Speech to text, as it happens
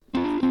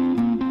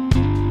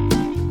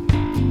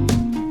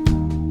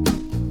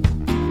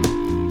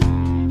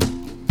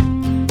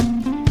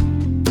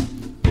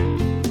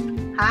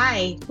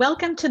Hi,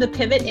 welcome to the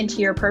Pivot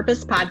into Your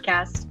Purpose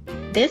podcast.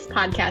 This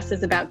podcast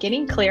is about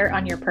getting clear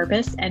on your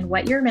purpose and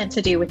what you're meant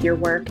to do with your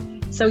work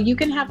so you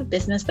can have a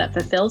business that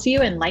fulfills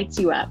you and lights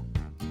you up.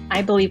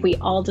 I believe we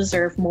all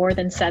deserve more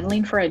than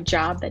settling for a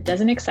job that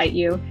doesn't excite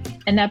you,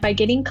 and that by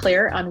getting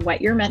clear on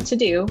what you're meant to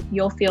do,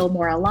 you'll feel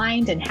more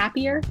aligned and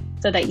happier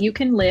so that you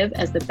can live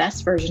as the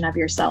best version of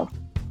yourself.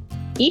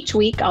 Each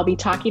week, I'll be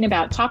talking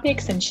about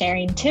topics and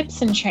sharing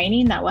tips and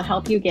training that will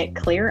help you get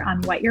clear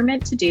on what you're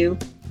meant to do,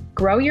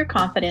 grow your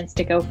confidence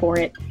to go for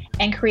it,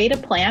 and create a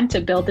plan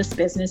to build this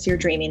business you're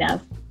dreaming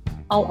of.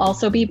 I'll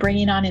also be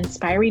bringing on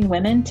inspiring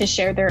women to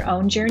share their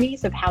own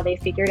journeys of how they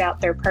figured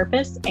out their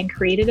purpose and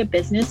created a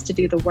business to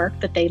do the work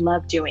that they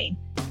love doing.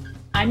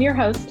 I'm your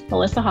host,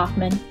 Melissa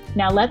Hoffman.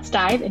 Now let's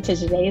dive into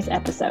today's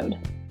episode.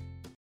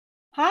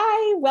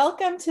 Hi,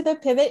 welcome to the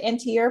Pivot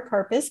into Your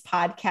Purpose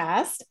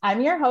podcast.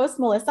 I'm your host,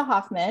 Melissa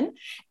Hoffman,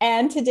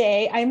 and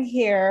today I'm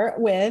here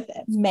with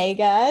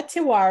Megha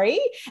Tiwari,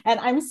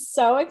 and I'm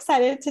so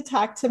excited to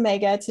talk to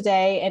Megha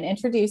today and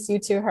introduce you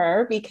to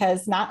her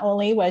because not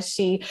only was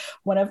she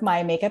one of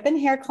my makeup and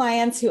hair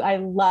clients who I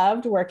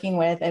loved working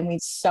with, and we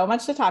had so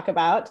much to talk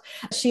about,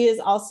 she is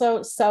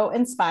also so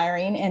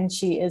inspiring, and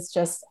she is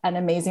just an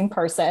amazing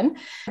person.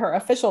 Her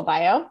official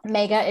bio: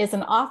 Megha is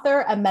an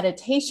author, a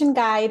meditation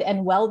guide,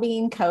 and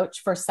well-being coach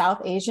for South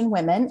Asian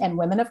women and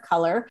women of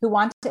color who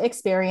want to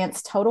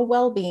experience total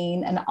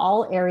well-being in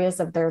all areas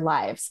of their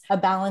lives, a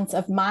balance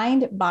of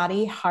mind,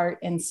 body, heart,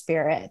 and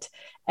spirit.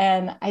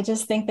 And I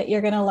just think that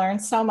you're going to learn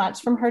so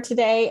much from her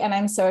today. And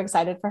I'm so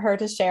excited for her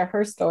to share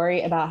her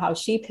story about how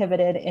she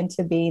pivoted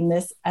into being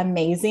this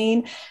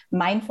amazing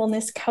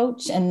mindfulness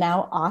coach and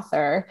now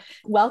author.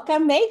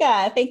 Welcome,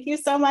 Megha. Thank you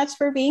so much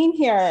for being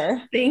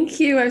here. Thank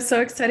you. I'm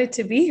so excited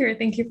to be here.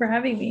 Thank you for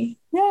having me.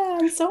 Yeah,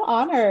 I'm so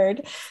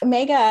honored.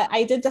 Megha,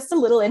 I did just a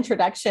little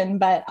introduction,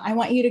 but I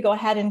want you to go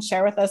ahead and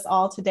share with us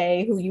all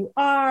today who you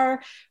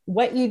are,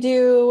 what you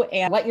do,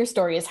 and what your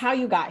story is, how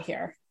you got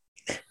here.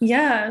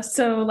 Yeah.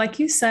 So like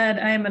you said,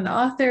 I am an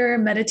author,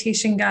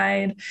 meditation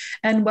guide,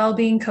 and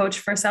well-being coach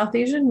for South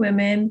Asian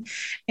women.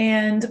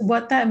 And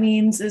what that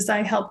means is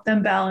I help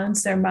them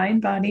balance their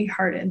mind, body,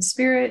 heart, and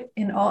spirit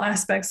in all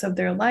aspects of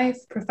their life,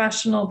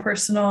 professional,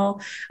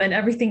 personal, and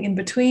everything in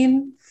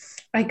between.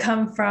 I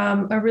come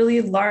from a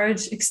really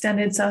large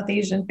extended South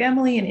Asian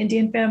family, an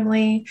Indian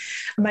family.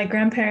 My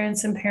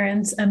grandparents and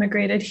parents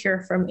emigrated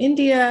here from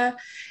India.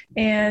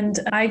 And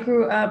I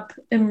grew up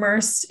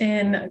immersed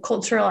in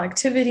cultural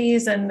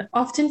activities and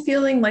often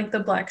feeling like the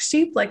black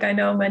sheep, like I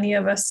know many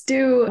of us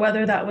do,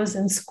 whether that was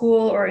in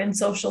school or in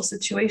social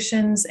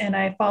situations. And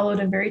I followed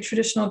a very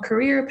traditional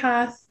career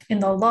path in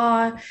the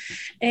law.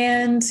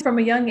 And from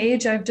a young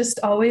age, I've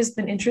just always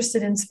been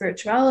interested in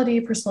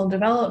spirituality, personal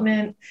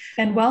development,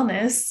 and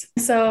wellness.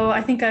 So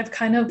I think I've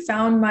kind of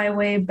found my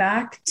way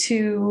back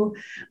to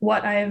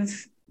what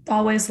I've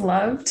always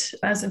loved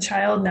as a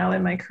child now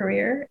in my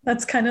career.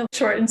 That's kind of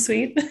short and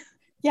sweet.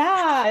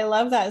 Yeah, I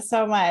love that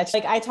so much.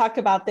 Like I talked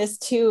about this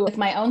too with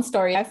my own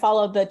story. I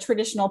followed the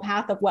traditional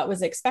path of what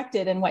was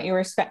expected and what you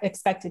were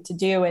expected to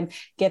do and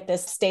get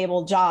this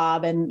stable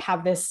job and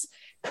have this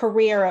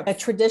career of a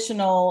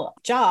traditional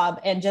job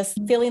and just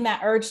feeling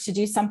that urge to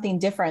do something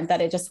different,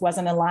 that it just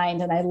wasn't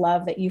aligned. And I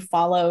love that you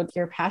followed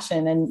your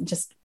passion and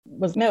just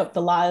was, no,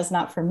 the law is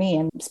not for me,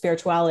 and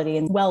spirituality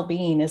and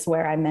well-being is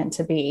where I'm meant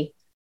to be.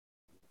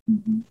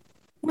 Mm-hmm.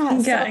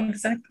 Yeah,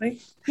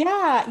 exactly.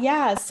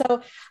 Yeah.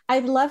 So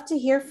I'd love to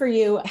hear for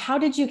you. How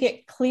did you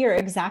get clear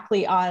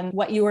exactly on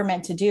what you were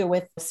meant to do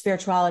with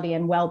spirituality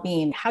and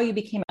well-being, how you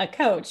became a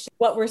coach?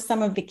 What were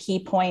some of the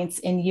key points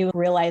in you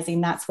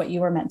realizing that's what you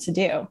were meant to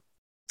do?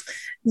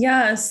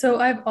 Yeah, so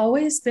I've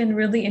always been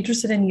really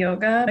interested in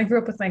yoga. I grew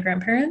up with my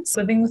grandparents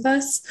living with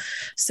us.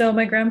 So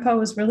my grandpa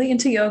was really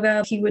into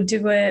yoga. He would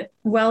do it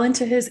well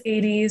into his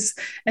 80s.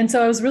 And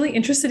so I was really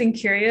interested and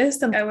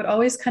curious, and I would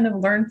always kind of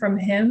learn from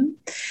him.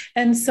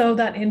 And so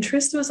that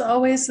interest was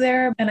always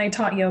there. And I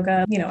taught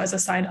yoga, as a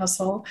side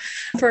hustle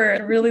for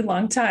a really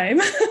long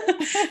time.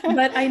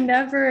 But I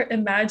never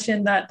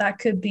imagined that that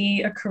could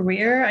be a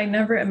career. I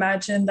never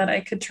imagined that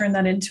I could turn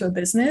that into a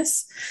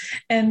business.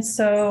 And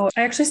so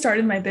I actually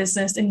started my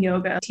business in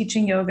yoga,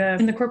 teaching yoga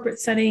in the corporate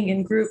setting,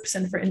 in groups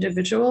and for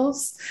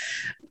individuals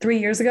 3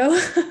 years ago.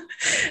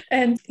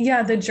 And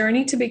yeah, the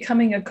journey to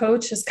becoming a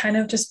coach has kind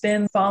of just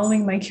been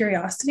following my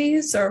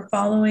curiosities or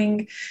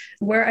following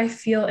where I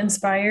feel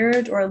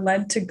inspired or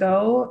led to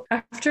go.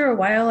 After a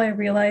while, I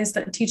realized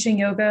that teaching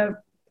yoga,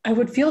 I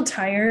would feel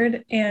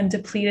tired and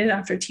depleted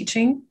after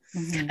teaching.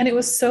 Mm-hmm. And it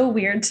was so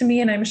weird to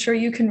me. And I'm sure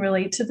you can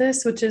relate to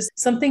this, which is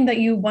something that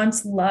you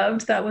once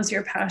loved, that was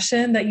your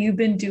passion, that you've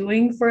been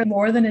doing for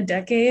more than a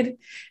decade.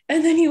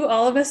 And then you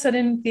all of a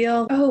sudden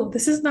feel, oh,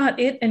 this is not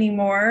it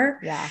anymore.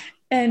 Yeah.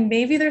 And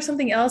maybe there's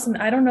something else. And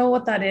I don't know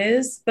what that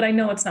is, but I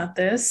know it's not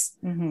this.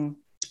 Mm-hmm.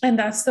 And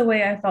that's the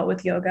way I felt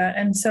with yoga.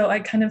 And so I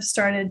kind of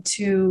started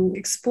to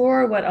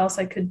explore what else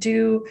I could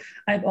do.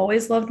 I've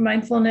always loved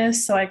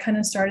mindfulness. So I kind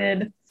of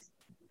started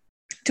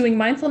doing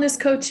mindfulness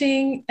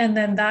coaching. And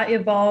then that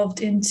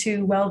evolved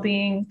into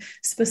well-being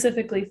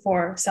specifically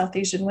for South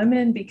Asian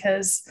women,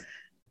 because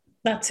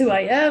that's who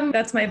I am.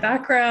 That's my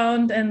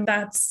background. And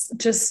that's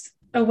just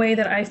a way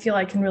that I feel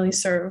I can really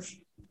serve.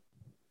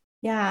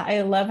 Yeah,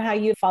 I love how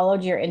you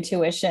followed your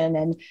intuition,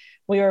 and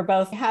we were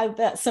both had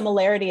that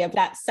similarity of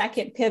that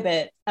second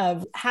pivot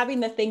of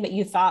having the thing that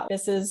you thought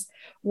this is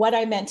what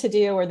I meant to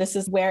do, or this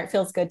is where it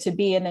feels good to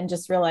be. And then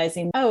just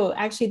realizing, oh,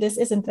 actually, this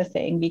isn't the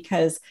thing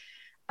because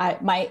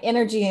my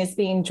energy is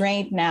being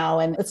drained now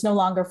and it's no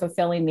longer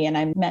fulfilling me. And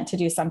I'm meant to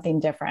do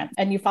something different.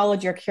 And you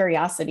followed your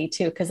curiosity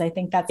too, because I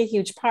think that's a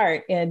huge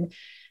part in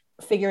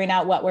figuring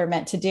out what we're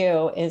meant to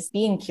do is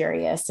being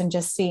curious and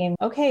just seeing,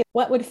 okay,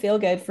 what would feel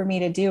good for me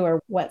to do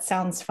or what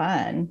sounds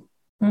fun.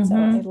 So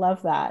I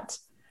love that.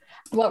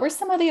 What were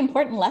some of the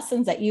important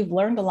lessons that you've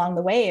learned along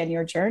the way in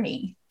your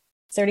journey?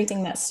 Is there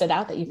anything that stood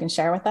out that you can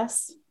share with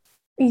us?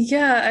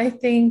 Yeah, I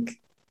think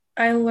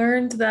I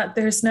learned that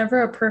there's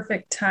never a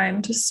perfect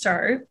time to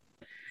start.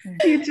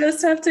 You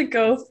just have to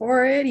go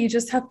for it. You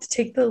just have to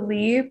take the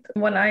leap.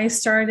 When I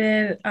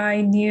started,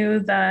 I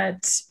knew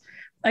that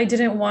I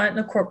didn't want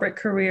a corporate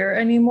career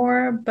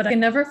anymore, but I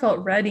never felt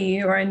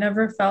ready, or I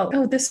never felt,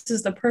 oh, this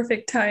is the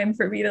perfect time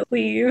for me to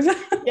leave.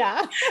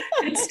 Yeah.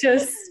 It's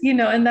just,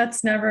 and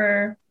that's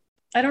never,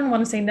 I don't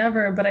want to say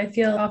never, but I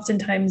feel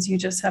oftentimes you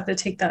just have to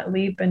take that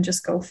leap and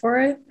just go for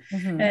it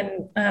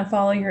and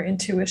follow your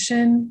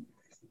intuition.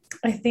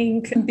 I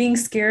think being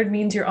scared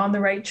means you're on the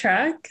right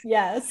track.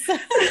 Yes.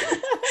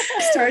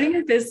 Starting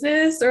a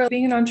business or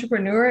being an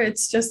entrepreneur,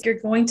 it's just you're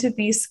going to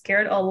be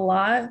scared a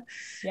lot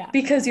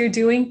because you're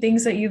doing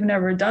things that you've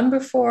never done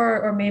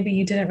before, or maybe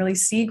you didn't really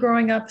see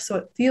growing up. So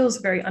it feels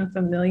very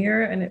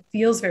unfamiliar and it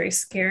feels very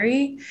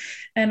scary.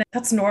 And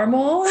that's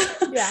normal.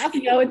 Yeah.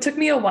 It took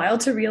me a while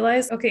to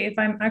realize, okay, if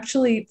I'm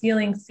actually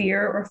feeling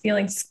fear or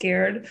feeling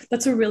scared,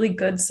 that's a really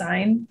good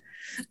sign.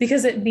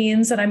 Because it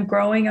means that I'm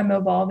growing, I'm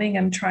evolving,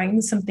 I'm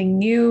trying something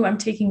new, I'm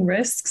taking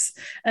risks,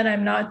 and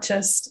I'm not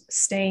just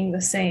staying the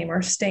same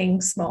or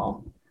staying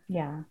small.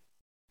 Yeah.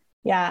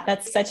 Yeah,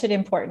 that's such an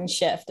important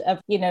shift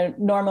of,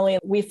 normally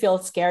we feel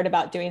scared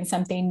about doing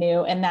something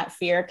new, and that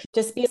fear can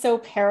just be so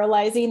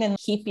paralyzing and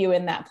keep you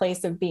in that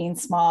place of being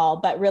small,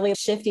 but really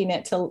shifting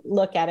it to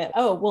look at it.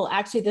 Oh, well,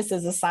 actually, this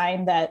is a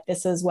sign that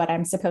this is what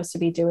I'm supposed to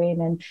be doing,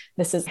 and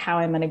this is how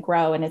I'm going to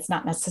grow. And it's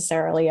not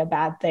necessarily a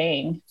bad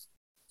thing.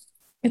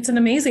 It's an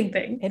amazing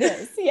thing. It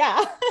is.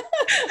 Yeah.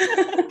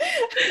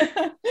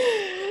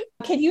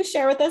 Can you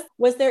share with us,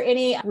 was there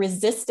any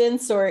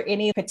resistance or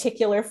any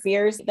particular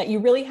fears that you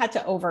really had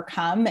to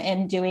overcome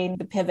in doing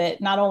the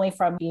pivot, not only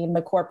from being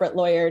the corporate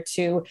lawyer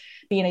to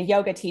being a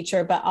yoga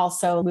teacher, but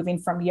also moving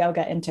from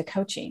yoga into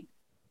coaching?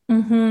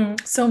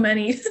 So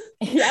many.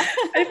 Yeah.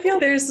 I feel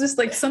there's just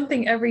like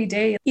something every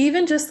day,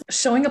 even just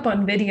showing up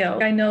on video.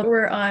 I know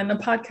we're on a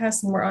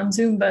podcast and we're on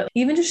Zoom, but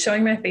even just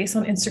showing my face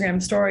on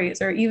Instagram stories,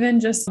 or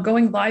even just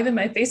going live in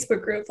my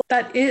Facebook group,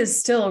 that is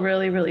still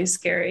really, really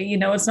scary.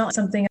 It's not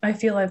something I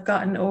feel I've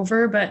gotten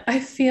over, but I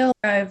feel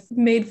I've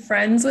made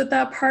friends with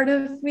that part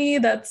of me.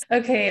 That's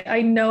okay.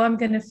 I know I'm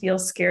going to feel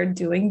scared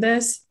doing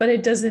this, but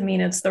it doesn't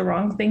mean it's the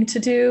wrong thing to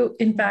do.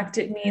 In fact,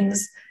 it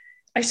means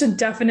I should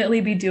definitely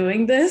be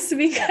doing this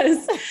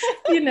because,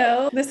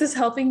 this is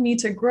helping me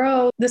to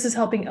grow. This is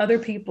helping other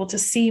people to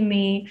see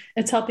me.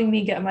 It's helping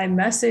me get my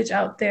message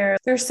out there.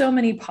 There's so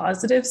many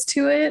positives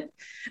to it.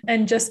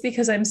 And just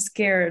because I'm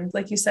scared,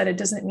 like you said, it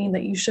doesn't mean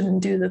that you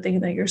shouldn't do the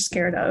thing that you're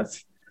scared of.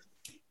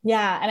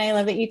 Yeah. And I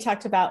love that you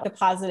talked about the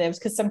positives,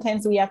 because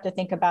sometimes we have to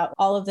think about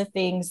all of the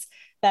things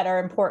that are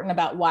important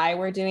about why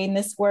we're doing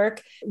this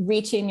work.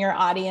 Reaching your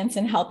audience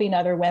and helping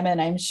other women,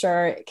 I'm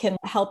sure, can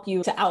help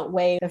you to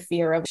outweigh the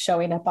fear of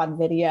showing up on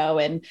video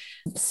and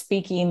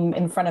speaking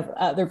in front of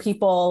other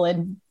people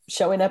and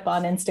showing up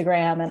on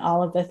Instagram and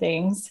all of the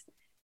things.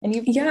 And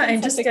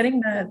and just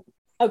getting that.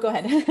 Oh, go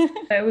ahead.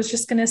 I was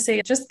just going to say,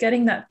 just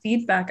getting that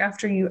feedback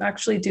after you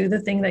actually do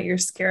the thing that you're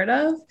scared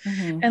of,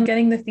 and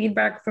getting the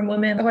feedback from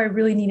women. Oh, I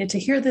really needed to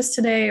hear this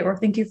today, or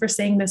thank you for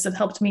saying this. It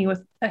helped me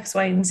with X,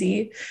 Y, and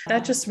Z.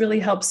 That just really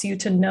helps you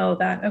to know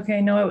that, okay,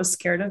 I know I was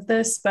scared of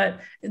this, but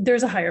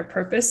there's a higher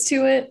purpose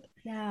to it.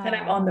 Yeah. And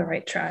I'm on the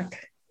right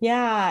track.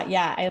 Yeah.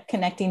 Yeah. I'm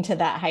connecting to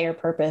that higher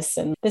purpose,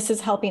 and this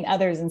is helping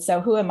others. And so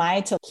who am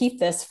I to keep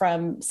this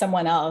from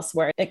someone else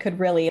where it could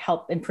really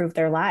help improve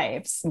their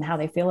lives and how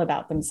they feel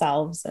about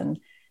themselves and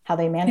how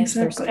they manage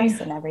their stress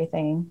and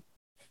everything.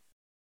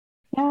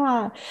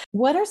 Yeah.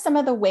 What are some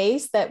of the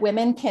ways that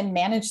women can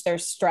manage their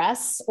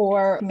stress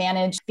or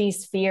manage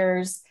these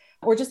fears,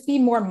 or just be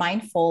more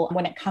mindful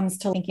when it comes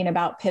to thinking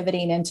about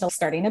pivoting into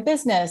starting a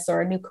business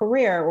or a new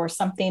career or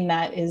something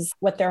that is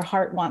what their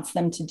heart wants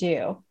them to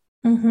do?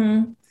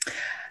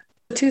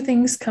 Two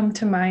things come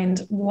to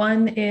mind.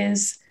 One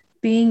is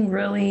being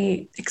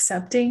really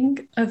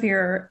accepting of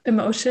your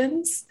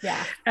emotions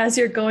as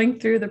you're going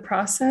through the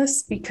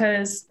process,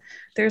 because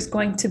there's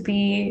going to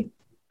be,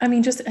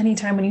 just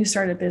anytime when you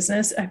start a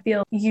business, I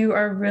feel you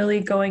are really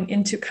going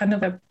into kind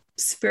of a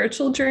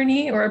spiritual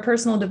journey or a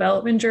personal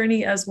development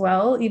journey as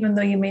well, even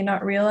though you may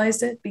not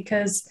realize it,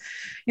 because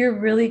you're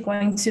really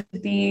going to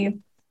be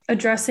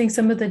addressing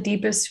some of the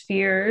deepest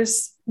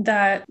fears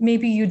that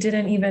maybe you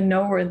didn't even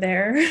know were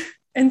there.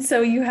 And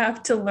so you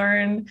have to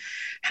learn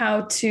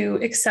how to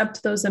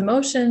accept those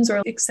emotions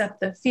or accept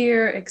the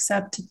fear,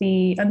 accept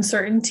the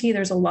uncertainty.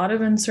 There's a lot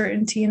of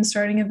uncertainty in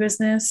starting a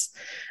business.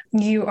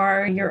 You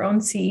are your own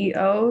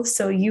CEO,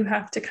 so you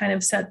have to kind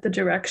of set the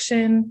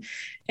direction.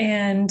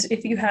 And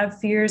if you have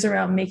fears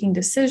around making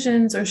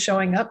decisions or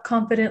showing up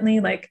confidently,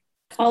 like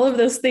all of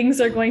those things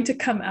are going to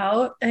come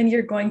out and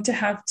you're going to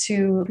have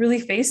to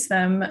really face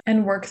them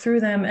and work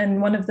through them.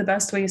 And one of the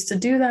best ways to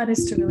do that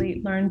is to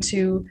really learn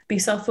to be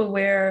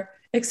self-aware,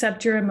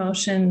 accept your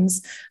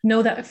emotions,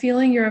 know that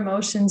feeling your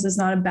emotions is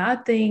not a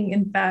bad thing.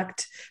 In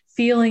fact,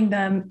 feeling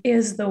them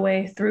is the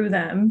way through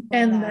them.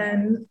 And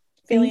then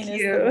feeling thank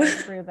is you. the way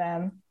through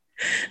them.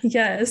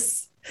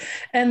 Yes.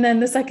 And then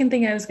the second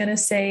thing I was going to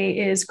say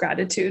is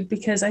gratitude,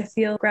 because I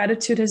feel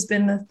gratitude has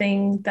been the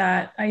thing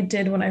that I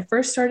did when I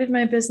first started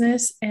my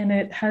business, and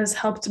it has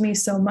helped me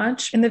so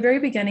much. In the very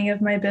beginning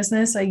of my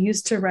business, I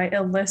used to write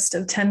a list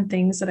of 10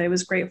 things that I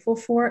was grateful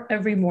for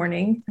every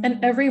morning.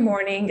 And every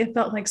morning it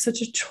felt like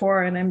such a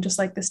chore. And I'm just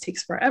like, this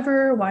takes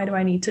forever. Why do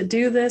I need to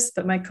do this?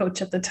 But my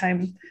coach at the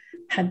time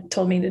had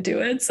told me to do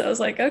it. So I was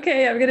like,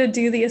 okay, I'm going to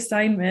do the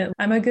assignment.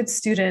 I'm a good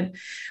student.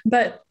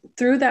 But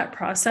through that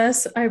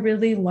process, I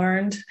really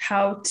learned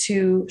how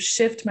to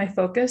shift my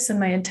focus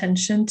and my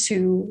attention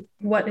to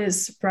what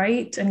is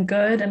right and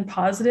good and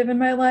positive in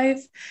my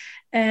life.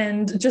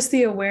 And just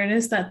the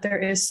awareness that there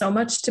is so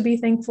much to be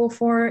thankful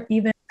for,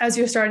 even as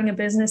you're starting a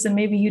business and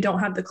maybe you don't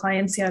have the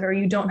clients yet, or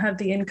you don't have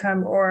the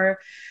income, or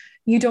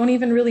you don't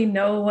even really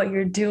know what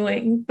you're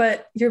doing,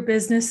 but your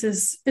business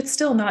it's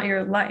still not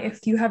your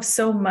life. You have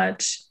so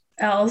much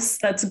else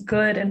that's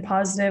good and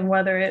positive,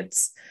 whether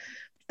it's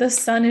the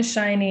sun is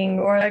shining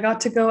or I got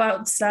to go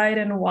outside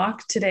and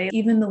walk today.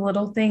 Even the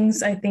little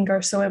things I think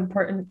are so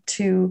important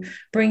to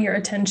bring your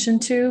attention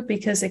to,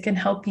 because it can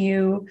help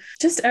you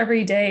just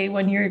every day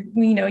when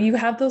you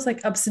have those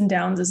like ups and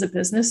downs as a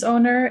business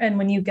owner. And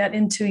when you get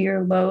into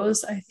your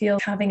lows, I feel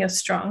having a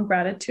strong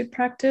gratitude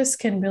practice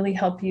can really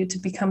help you to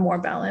become more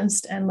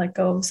balanced and let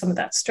go of some of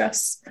that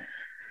stress.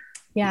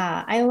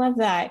 Yeah, I love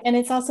that. And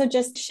it's also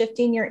just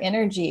shifting your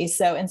energy.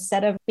 So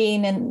instead of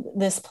being in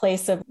this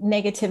place of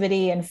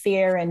negativity and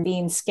fear and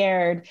being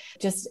scared,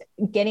 just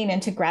getting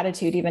into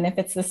gratitude, even if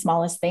it's the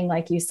smallest thing,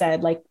 like you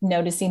said, like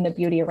noticing the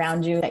beauty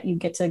around you, that you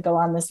get to go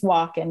on this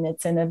walk and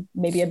it's in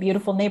maybe a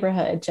beautiful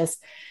neighborhood.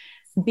 Just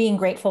being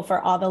grateful for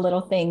all the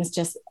little things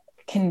just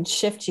can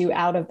shift you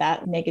out of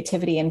that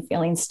negativity and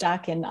feeling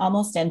stuck and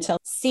almost into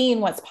seeing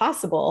what's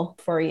possible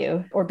for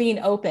you, or being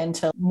open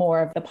to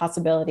more of the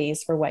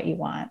possibilities for what you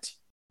want.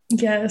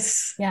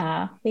 Yes.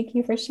 Yeah. Thank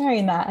you for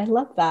sharing that. I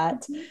love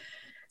that.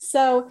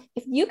 So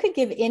if you could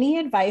give any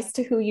advice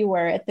to who you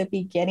were at the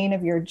beginning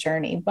of your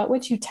journey, what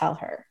would you tell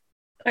her?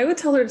 I would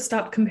tell her to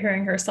stop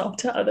comparing herself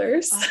to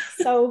others. Oh,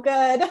 so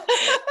good.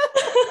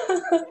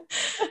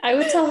 I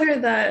would tell her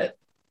that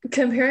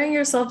comparing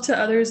yourself to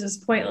others is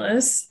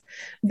pointless,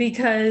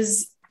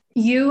 because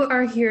you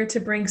are here to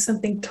bring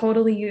something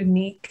totally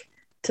unique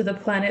to the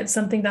planet,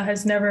 something that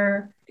has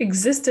never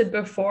existed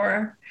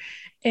before.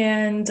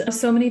 And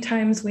so many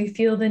times we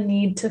feel the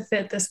need to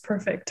fit this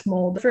perfect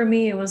mold. For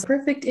me, it was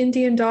perfect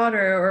Indian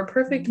daughter or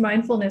perfect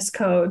mindfulness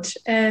coach.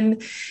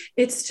 And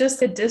it's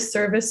just a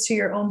disservice to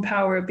your own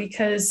power,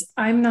 because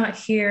I'm not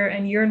here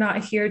and you're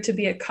not here to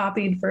be a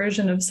copied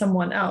version of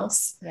someone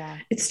else. Yeah.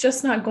 It's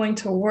just not going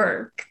to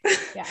work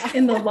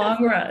in the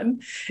long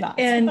run.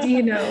 And,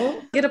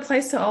 it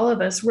applies to all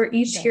of us. We're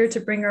each here to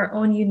bring our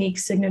own unique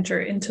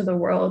signature into the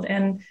world.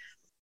 And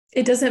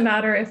it doesn't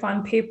matter if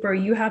on paper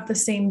you have the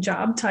same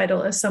job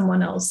title as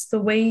someone else. The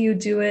way you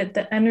do it,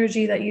 the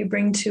energy that you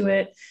bring to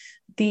it,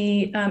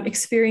 the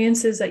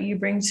experiences that you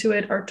bring to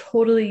it are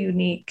totally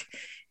unique.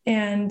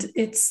 And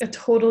it's a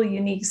total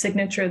unique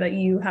signature that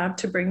you have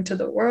to bring to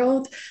the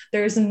world.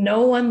 There's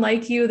no one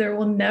like you. There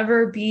will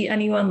never be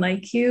anyone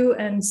like you.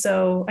 And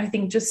so I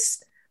think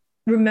just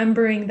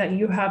remembering that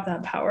you have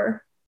that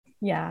power.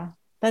 Yeah,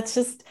 that's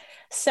just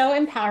so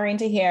empowering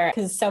to hear,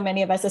 because so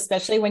many of us,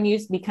 especially when you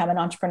become an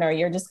entrepreneur,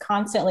 you're just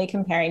constantly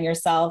comparing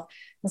yourself,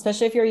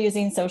 especially if you're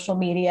using social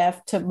media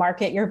to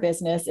market your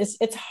business.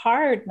 It's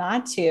hard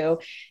not to.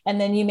 And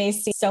then you may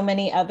see so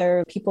many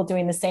other people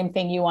doing the same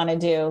thing you want to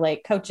do,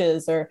 like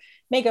coaches or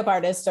makeup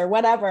artists or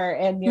whatever.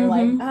 And you're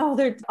like, oh,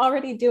 they're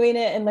already doing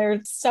it and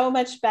they're so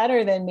much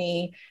better than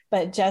me.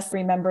 But just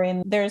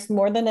remembering there's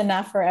more than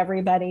enough for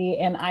everybody.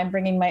 And I'm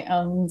bringing my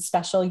own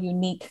special,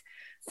 unique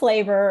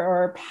flavor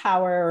or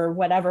power or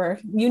whatever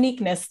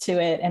uniqueness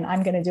to it. And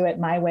I'm going to do it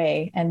my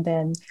way. And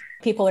then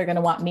people are going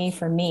to want me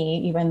for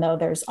me, even though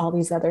there's all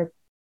these other,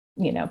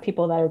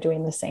 people that are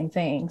doing the same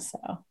thing. So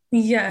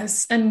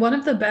yes. And one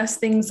of the best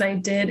things I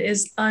did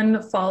is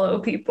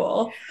unfollow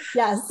people.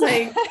 Yes.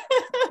 Like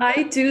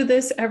I do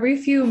this every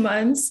few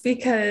months,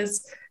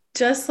 because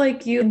just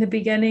like you in the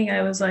beginning,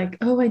 I was like,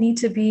 oh, I need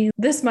to be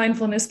this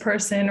mindfulness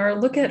person, or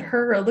look at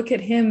her, or look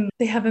at him.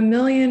 They have 1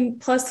 million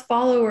plus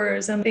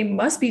followers and they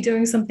must be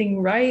doing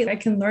something right. I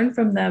can learn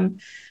from them.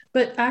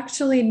 But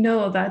actually,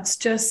 no, that's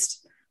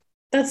just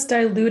that's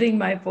diluting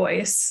my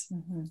voice.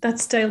 Mm-hmm.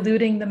 That's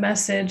diluting the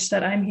message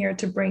that I'm here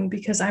to bring,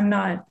 because I'm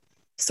not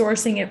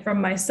sourcing it from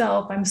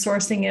myself. I'm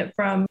sourcing it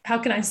from, how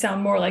can I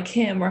sound more like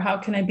him, or how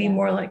can I be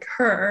more like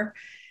her?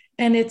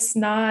 And it's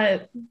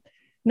not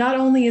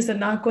only is it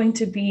not going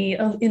to be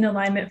in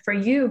alignment for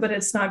you, but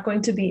it's not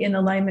going to be in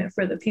alignment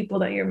for the people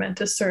that you're meant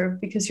to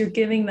serve, because you're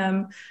giving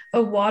them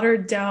a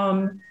watered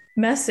down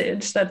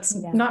message that's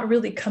not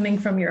really coming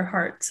from your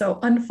heart. So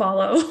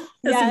unfollow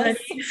as many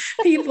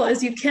people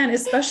as you can,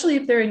 especially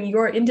if they're in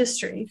your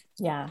industry.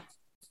 Yeah.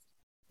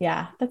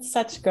 Yeah. That's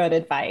such good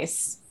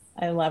advice.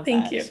 I love that.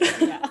 Thank you.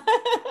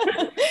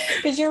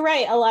 Because you're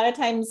right. A lot of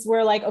times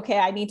we're like, okay,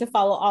 I need to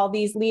follow all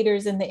these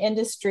leaders in the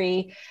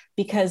industry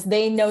because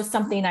they know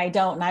something I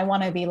don't, and I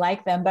want to be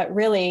like them. But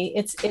really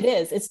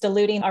it's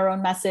diluting our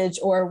own message,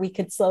 or we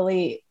could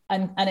slowly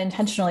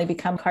unintentionally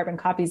become carbon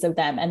copies of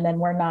them. And then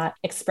we're not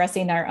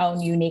expressing our own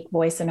unique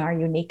voice and our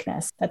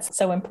uniqueness. That's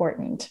so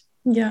important.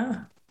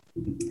 Yeah.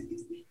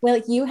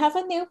 Well, you have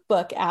a new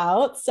book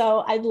out,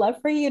 so I'd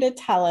love for you to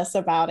tell us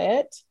about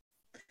it.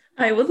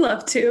 I would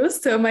love to.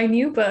 So my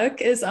new book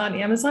is on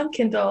Amazon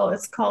Kindle.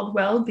 It's called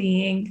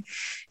Well-Being.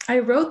 I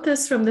wrote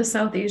this from the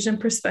South Asian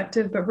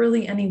perspective, but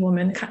really any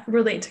woman can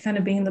relate to kind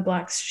of being the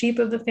black sheep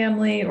of the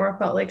family, or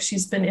felt like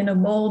she's been in a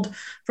mold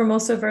for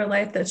most of her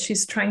life that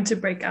she's trying to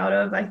break out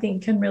of, I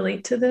think can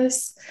relate to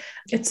this.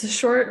 It's a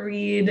short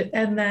read.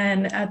 And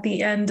then at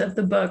the end of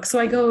the book, so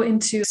I go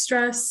into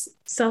stress,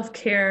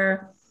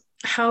 self-care,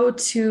 how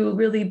to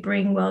really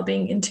bring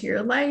well-being into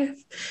your life.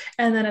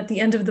 And then at the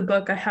end of the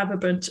book, I have a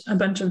bunch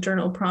of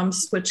journal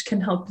prompts, which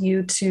can help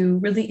you to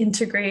really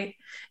integrate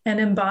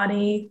and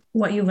embody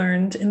what you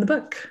learned in the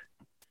book.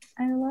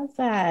 I love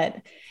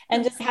that.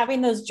 And just having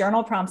those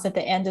journal prompts at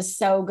the end is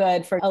so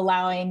good for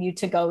allowing you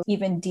to go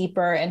even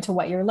deeper into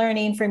what you're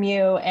learning from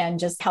you, and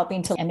just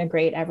helping to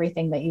integrate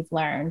everything that you've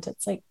learned.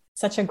 It's like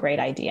such a great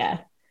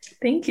idea.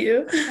 Thank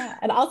you. Yeah.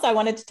 And also I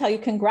wanted to tell you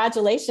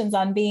congratulations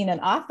on being an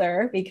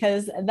author,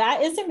 because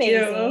that is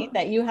amazing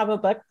that you have a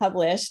book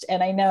published.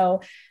 And I know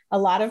a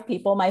lot of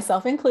people,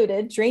 myself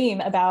included, dream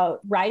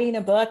about writing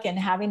a book and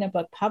having a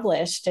book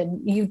published,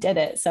 and you did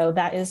it. So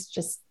that is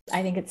just,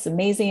 I think it's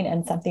amazing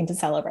and something to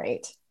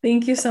celebrate.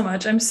 Thank you so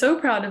much. I'm so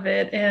proud of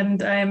it.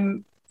 And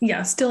I'm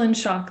still in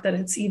shock that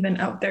it's even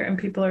out there and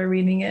people are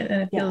reading it,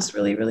 and it feels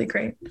really, really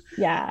great.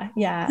 Yeah.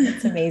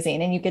 It's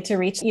amazing. And you get to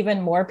reach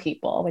even more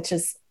people, which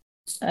is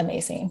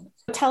amazing.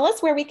 Tell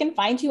us where we can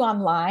find you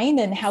online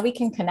and how we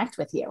can connect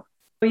with you.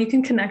 You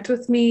can connect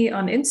with me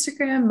on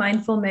Instagram,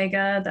 Mindful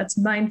Megha. That's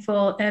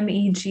mindful,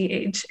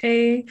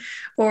 MEGHA,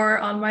 or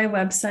on my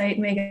website,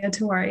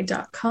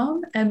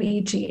 meghatewari.com,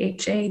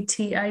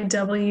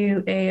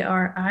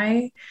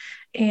 MEGHATIWARI.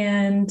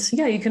 And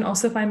you can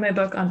also find my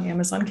book on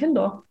Amazon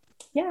Kindle.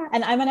 Yeah.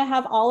 And I'm going to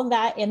have all of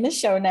that in the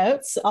show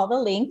notes, all the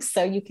links.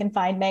 So you can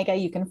find Megha,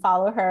 you can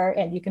follow her,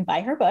 and you can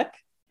buy her book.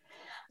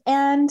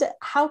 And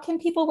how can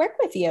people work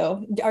with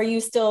you? Are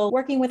you still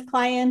working with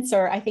clients,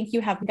 or I think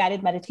you have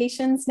guided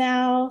meditations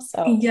now?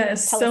 So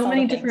yes, so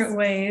many different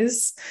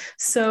ways.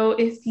 So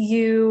if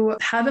you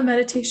have a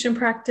meditation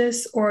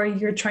practice, or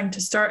you're trying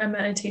to start a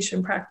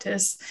meditation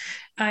practice,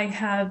 I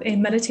have a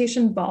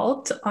meditation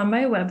vault on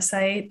my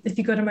website. If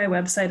you go to my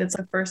website, it's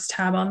the first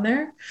tab on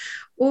there.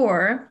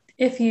 Or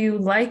if you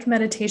like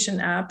meditation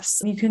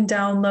apps, you can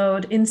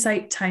download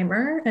Insight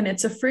Timer, and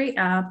it's a free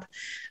app.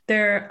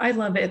 I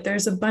love it.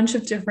 There's a bunch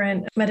of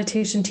different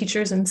meditation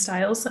teachers and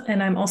styles,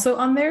 and I'm also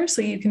on there.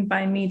 So you can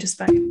find me just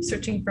by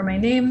searching for my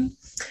name.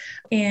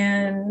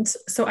 And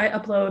so I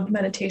upload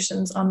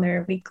meditations on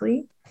there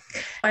weekly.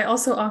 I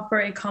also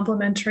offer a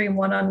complimentary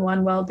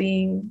one-on-one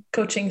well-being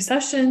coaching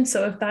session.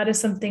 So if that is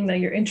something that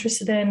you're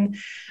interested in,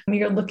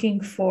 you're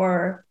looking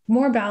for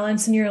more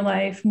balance in your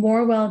life,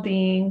 more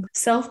well-being,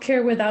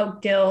 self-care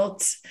without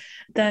guilt,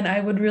 then I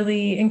would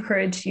really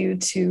encourage you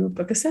to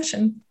book a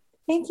session.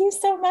 Thank you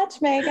so much,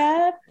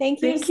 Megha.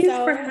 Thank you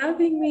for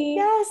having me.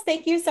 Yes,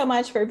 thank you so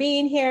much for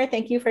being here.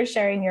 Thank you for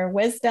sharing your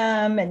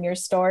wisdom and your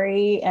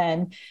story.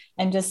 And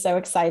I'm just so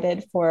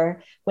excited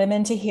for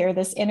women to hear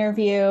this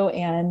interview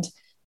and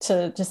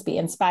to just be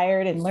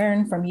inspired and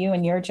learn from you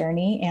and your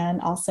journey,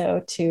 and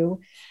also to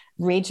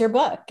read your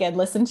book and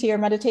listen to your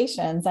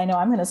meditations. I know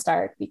I'm going to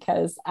start,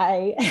 because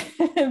I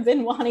have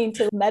been wanting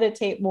to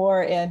meditate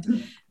more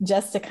and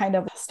just to kind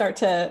of start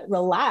to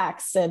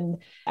relax.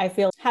 And I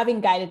feel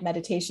having guided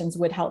meditations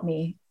would help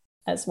me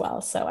as well.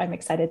 So I'm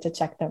excited to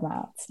check them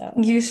out. So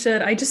you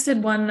should. I just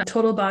did one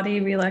total body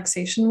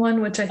relaxation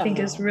one, which I think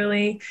is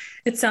really,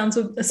 it sounds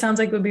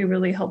like would be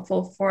really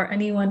helpful for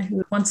anyone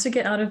who wants to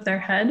get out of their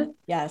head.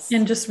 Yes.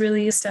 And just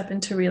really step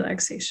into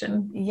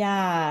relaxation.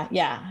 Yeah.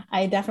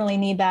 I definitely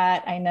need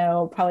that. I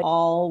know probably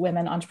all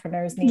women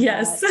entrepreneurs need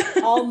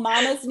that. All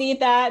mamas need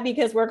that,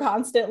 because we're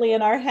constantly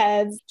in our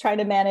heads trying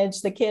to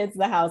manage the kids,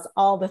 the house,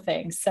 all the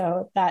things.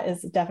 So that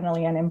is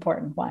definitely an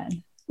important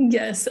one.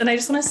 Yes. And I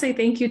just want to say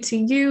thank you to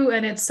you.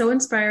 And it's so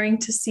inspiring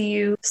to see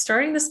you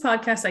starting this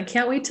podcast. I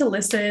can't wait to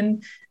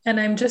listen.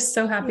 And I'm just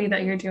so happy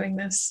that you're doing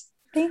this.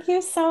 Thank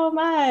you so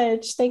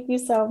much. Thank you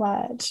so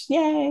much.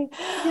 Yay.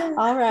 Yeah.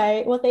 All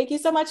right. Well, thank you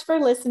so much for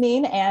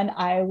listening, and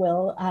I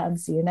will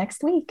see you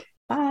next week.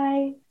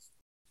 Bye.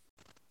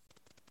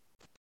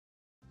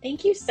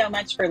 Thank you so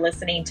much for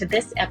listening to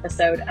this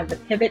episode of the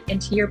Pivot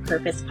into Your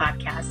Purpose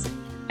podcast.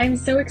 I'm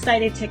so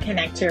excited to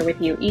connect here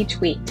with you each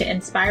week to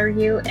inspire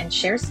you and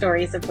share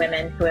stories of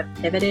women who have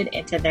pivoted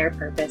into their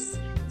purpose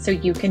so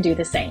you can do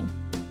the same.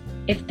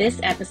 If this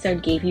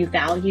episode gave you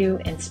value,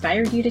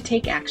 inspired you to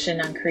take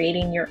action on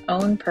creating your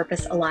own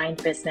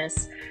purpose-aligned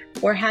business,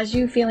 or has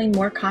you feeling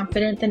more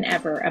confident than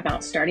ever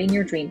about starting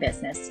your dream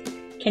business,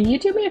 can you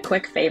do me a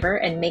quick favor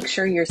and make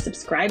sure you're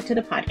subscribed to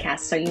the podcast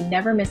so you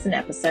never miss an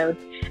episode,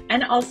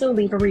 and also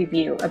leave a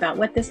review about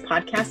what this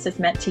podcast has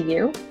meant to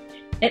you?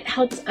 It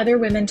helps other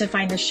women to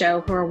find the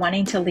show who are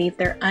wanting to leave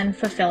their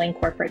unfulfilling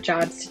corporate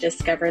jobs to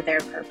discover their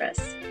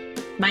purpose.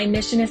 My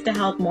mission is to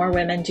help more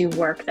women do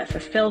work that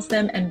fulfills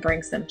them and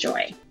brings them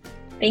joy.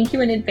 Thank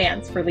you in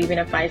advance for leaving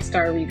a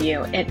 5-star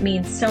review. It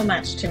means so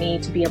much to me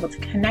to be able to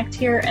connect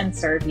here and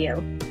serve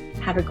you.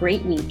 Have a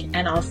great week,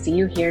 and I'll see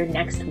you here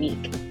next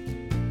week.